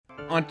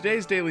On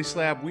today's Daily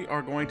Slab, we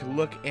are going to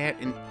look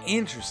at an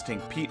interesting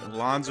Pete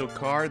Alonso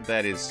card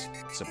that is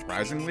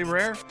surprisingly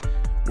rare.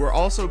 We're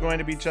also going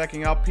to be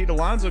checking out Pete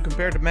Alonso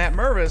compared to Matt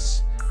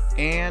Mervis,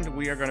 and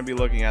we are going to be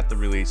looking at the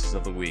releases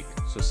of the week.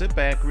 So sit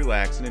back,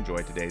 relax, and enjoy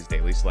today's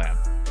Daily Slab.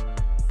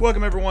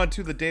 Welcome everyone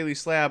to the Daily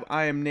Slab.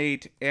 I am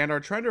Nate, and our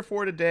trender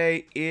for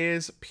today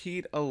is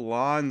Pete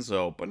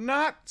Alonso, but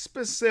not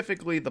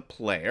specifically the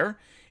player.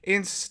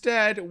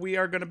 Instead, we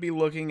are going to be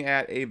looking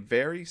at a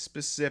very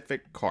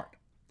specific card.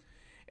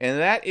 And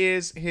that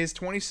is his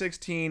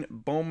 2016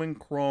 Bowman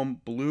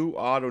Chrome Blue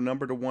Auto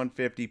number to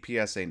 150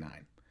 PSA 9.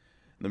 And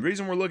the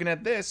reason we're looking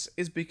at this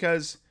is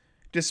because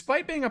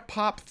despite being a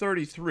Pop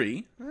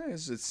 33, that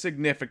is a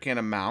significant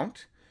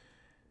amount,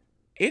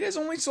 it has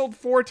only sold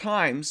 4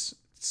 times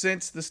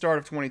since the start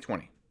of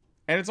 2020.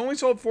 And it's only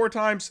sold 4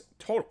 times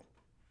total.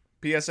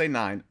 PSA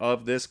 9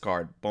 of this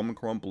card, Bowman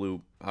Chrome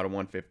Blue Auto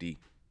 150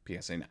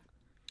 PSA 9.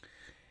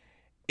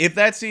 If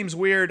that seems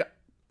weird,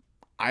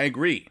 I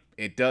agree.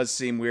 It does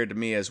seem weird to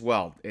me as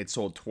well. It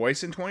sold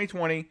twice in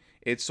 2020.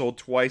 It sold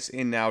twice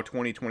in now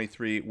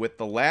 2023, with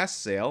the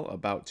last sale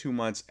about 2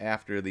 months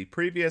after the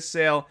previous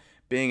sale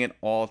being an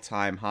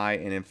all-time high.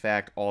 And in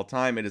fact,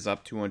 all-time, it is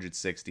up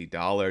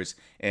 $260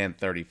 and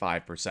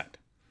 35%.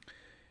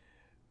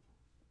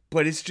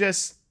 But it's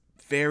just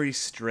very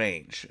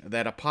strange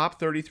that a Pop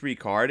 33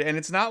 card, and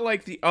it's not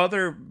like the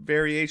other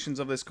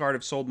variations of this card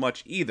have sold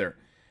much either.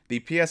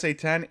 The PSA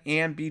 10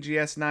 and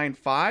BGS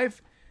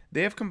 9.5,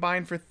 they have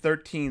combined for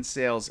 13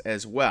 sales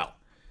as well.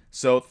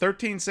 So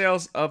 13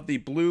 sales of the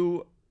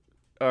blue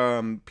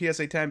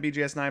PSA 10,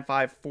 BGS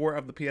 9.5, 4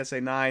 of the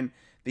PSA 9.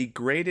 The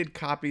graded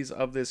copies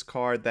of this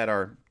card that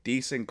are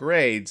decent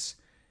grades,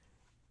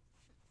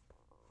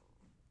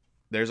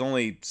 there's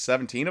only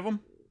 17 of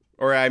them?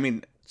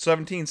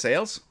 17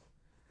 sales?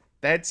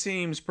 That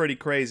seems pretty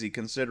crazy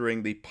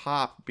considering the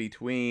pop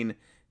between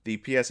the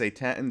PSA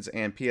 10s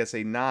and PSA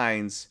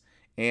 9s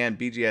and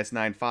BGS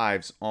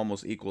 9.5s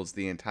almost equals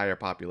the entire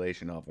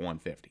population of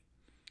 150.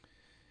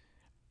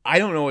 I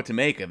don't know what to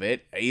make of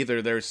it. Either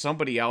there's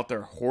somebody out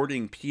there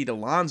hoarding Pete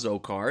Alonso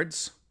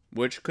cards,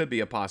 which could be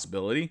a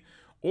possibility,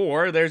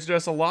 or there's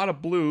just a lot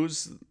of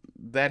blues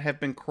that have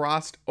been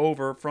crossed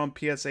over from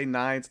PSA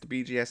 9s to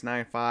BGS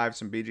 9.5s,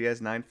 from BGS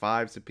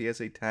 9.5s to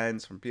PSA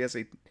 10s, from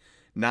PSA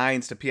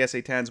 9s to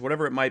PSA 10s,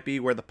 whatever it might be,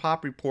 where the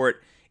pop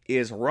report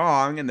is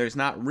wrong and there's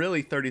not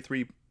really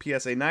 33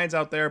 PSA 9s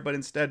out there, but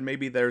instead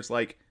maybe there's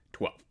like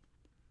 12.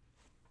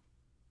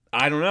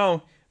 I don't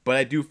know, but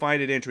I do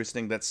find it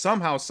interesting that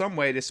somehow,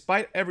 someway,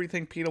 despite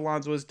everything Pete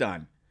Alonso has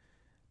done,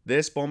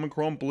 this Bowman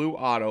Chrome Blue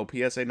Auto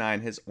PSA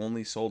 9 has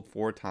only sold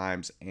 4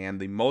 times,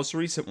 and the most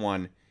recent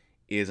one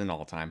is an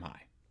all-time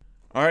high.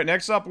 All right,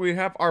 next up we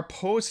have our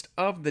post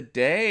of the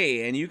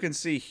day, and you can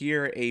see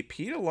here a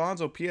Pete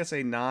Alonso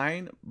PSA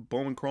 9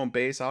 Bowman Chrome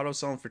Base Auto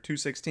selling for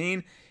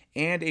 $216,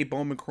 and a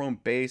Bowman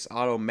Chrome Base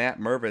Auto Matt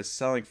Mervis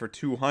selling for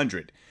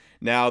 $200.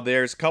 Now,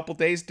 there's a couple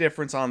days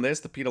difference on this.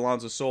 The Pete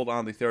Alonso sold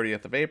on the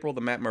 30th of April. The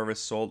Matt Mervis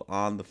sold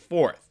on the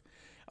 4th.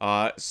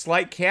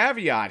 Slight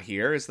caveat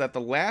here is that the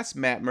last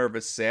Matt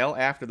Mervis sale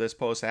after this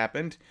post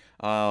happened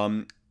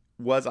was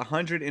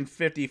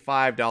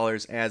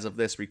 $155 as of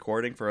this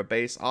recording for a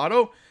base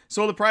auto.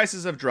 So the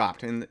prices have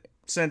dropped. And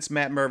since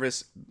that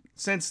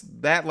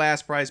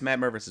last price, Matt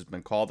Mervis has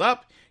been called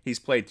up. He's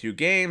played 2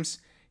 games.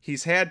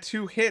 He's had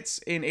 2 hits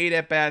in 8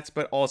 at-bats,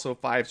 but also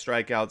 5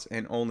 strikeouts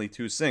and only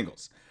 2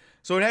 singles.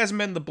 So it hasn't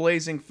been the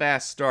blazing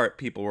fast start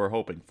people were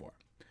hoping for.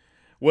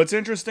 What's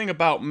interesting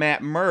about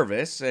Matt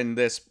Mervis and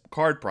this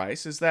card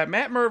price is that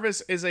Matt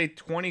Mervis is a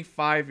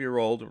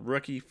 25-year-old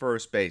rookie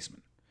first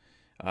baseman.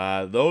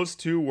 Those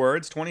 2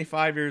 words,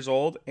 25 years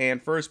old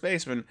and first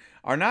baseman,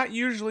 are not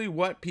usually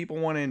what people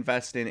want to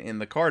invest in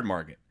the card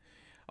market.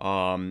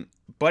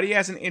 But he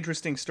has an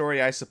interesting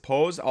story, I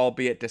suppose,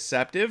 albeit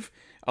deceptive.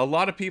 A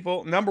lot of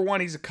people, number one,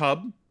 he's a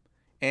Cub,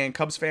 and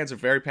Cubs fans are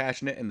very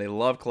passionate and they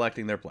love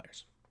collecting their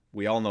players.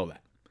 We all know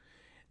that.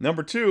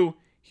 Number 2,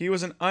 he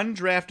was an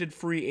undrafted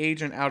free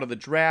agent out of the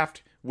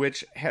draft,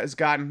 which has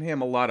gotten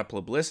him a lot of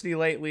publicity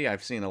lately.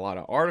 I've seen a lot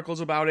of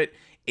articles about it.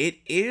 It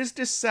is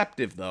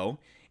deceptive, though,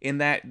 in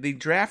that the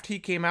draft he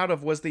came out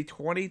of was the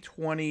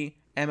 2020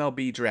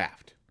 MLB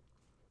draft.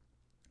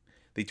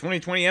 The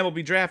 2020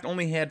 MLB draft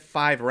only had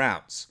 5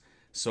 rounds.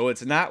 So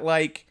it's not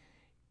like,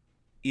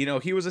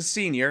 he was a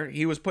senior.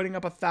 He was putting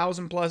up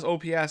 1,000 plus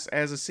OPS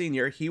as a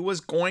senior. He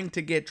was going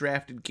to get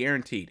drafted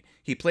guaranteed.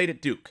 He played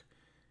at Duke,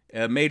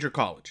 a major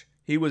college.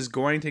 He was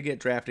going to get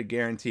drafted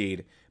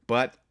guaranteed,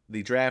 but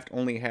the draft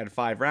only had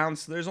 5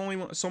 rounds. So there's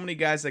only so many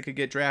guys that could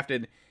get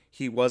drafted.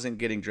 He wasn't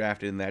getting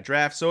drafted in that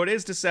draft. So it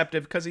is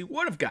deceptive because he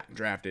would have gotten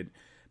drafted,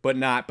 but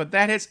not. But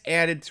that has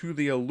added to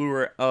the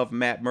allure of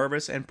Matt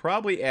Mervis and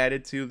probably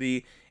added to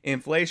the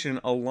inflation,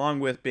 along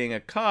with being a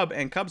Cub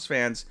and Cubs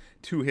fans,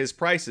 to his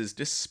prices,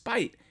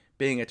 despite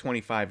being a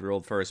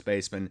 25-year-old first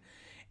baseman.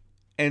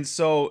 And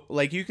so,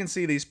 you can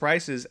see these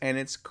prices, and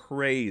it's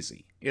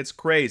crazy. It's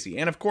crazy.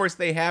 And, of course,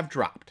 they have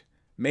dropped.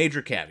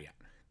 Major caveat.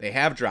 They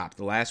have dropped.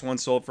 The last one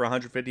sold for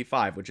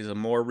 $155, which is a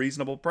more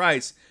reasonable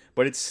price.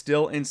 but it's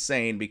still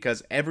insane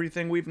because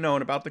everything we've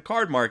known about the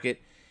card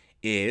market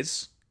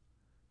is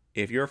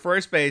if you're a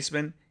first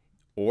baseman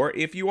or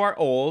if you are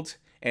old,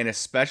 and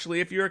especially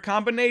if you're a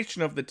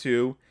combination of the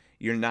two,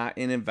 you're not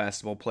an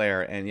investable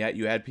player. And yet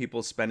you had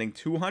people spending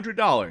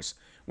 $200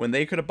 when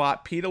they could have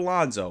bought Pete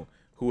Alonso,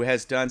 who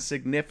has done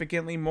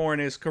significantly more in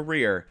his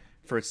career,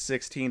 for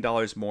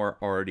 $16 more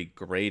already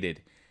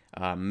graded.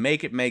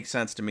 Make it make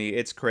sense to me.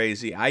 It's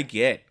crazy. I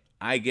get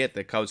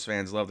that Cubs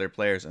fans love their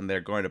players and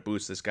they're going to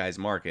boost this guy's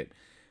market.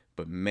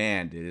 But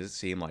man, did it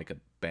seem like a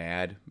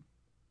bad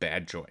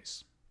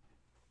choice.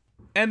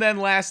 And then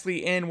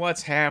lastly, in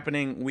what's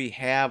happening, we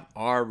have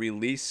our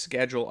release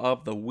schedule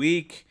of the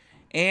week.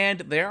 And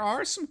there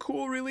are some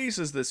cool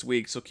releases this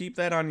week, so keep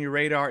that on your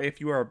radar.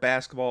 If you are a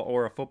basketball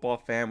or a football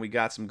fan, we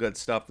got some good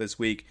stuff this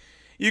week.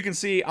 You can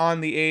see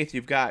on the 8th,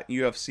 you've got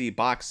UFC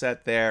box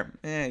set there.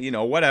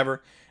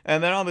 Whatever.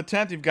 And then on the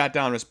 10th, you've got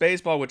Donruss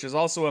Baseball, which is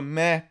also a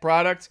meh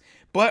product.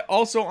 But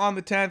also on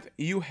the 10th,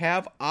 you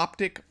have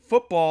Optic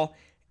Football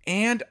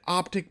and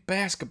Optic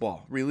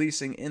Basketball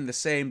releasing in the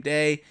same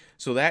day.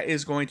 So that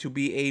is going to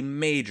be a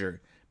major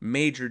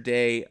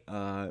day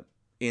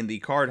in the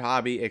card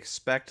hobby.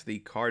 Expect the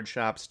card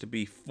shops to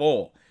be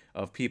full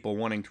of people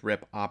wanting to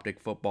rip Optic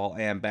Football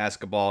and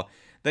Basketball.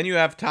 Then you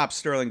have Top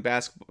Sterling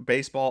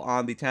Baseball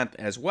on the 10th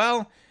as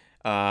well.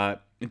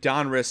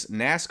 Donruss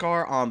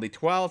NASCAR on the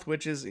 12th,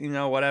 which is,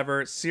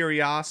 whatever. Serie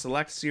A,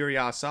 Select Serie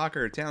A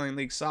Soccer, Italian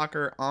League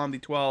Soccer on the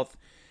 12th.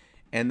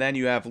 And then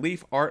you have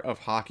Leaf Art of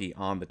Hockey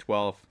on the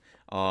 12th.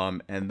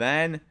 And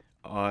then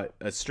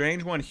a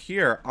strange one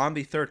here on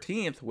the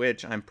 13th,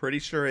 which I'm pretty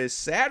sure is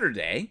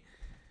Saturday.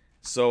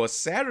 So a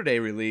Saturday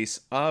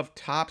release of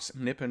Topps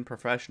Nippon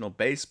Professional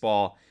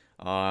Baseball.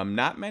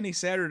 Not many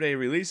Saturday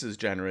releases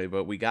generally,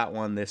 but we got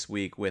one this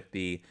week with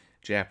the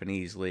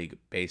Japanese League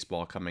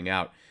Baseball coming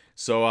out.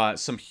 So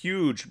some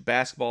huge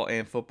basketball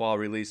and football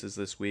releases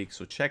this week.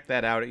 So check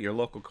that out at your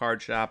local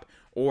card shop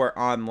or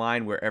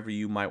online wherever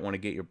you might want to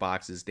get your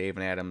boxes. Dave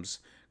and Adam's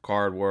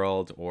Card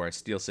World or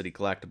Steel City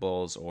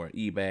Collectibles or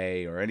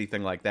eBay or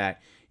anything like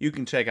that. You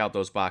can check out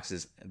those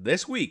boxes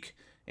this week,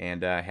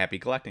 and happy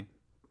collecting.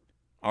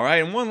 All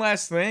right, and one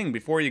last thing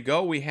before you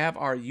go, we have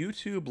our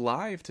YouTube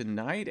live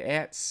tonight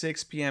at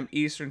 6 p.m.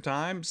 Eastern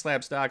Time.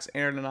 Slabstocks,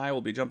 Aaron, and I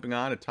will be jumping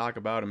on to talk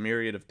about a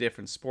myriad of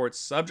different sports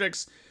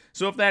subjects.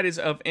 So if that is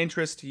of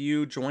interest to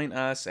you, join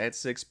us at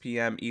 6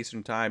 p.m.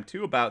 Eastern Time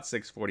to about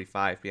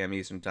 6:45 p.m.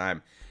 Eastern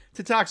Time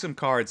to talk some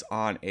cards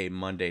on a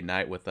Monday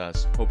night with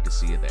us. Hope to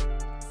see you there.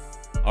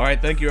 All right,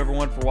 thank you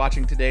everyone for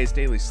watching today's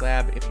Daily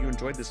Slab. If you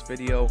enjoyed this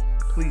video,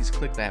 please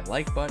click that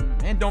like button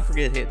and don't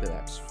forget to hit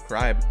that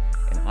subscribe.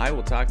 And I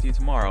will talk to you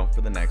tomorrow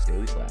for the next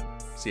Daily Slab.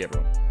 See you,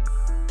 everyone.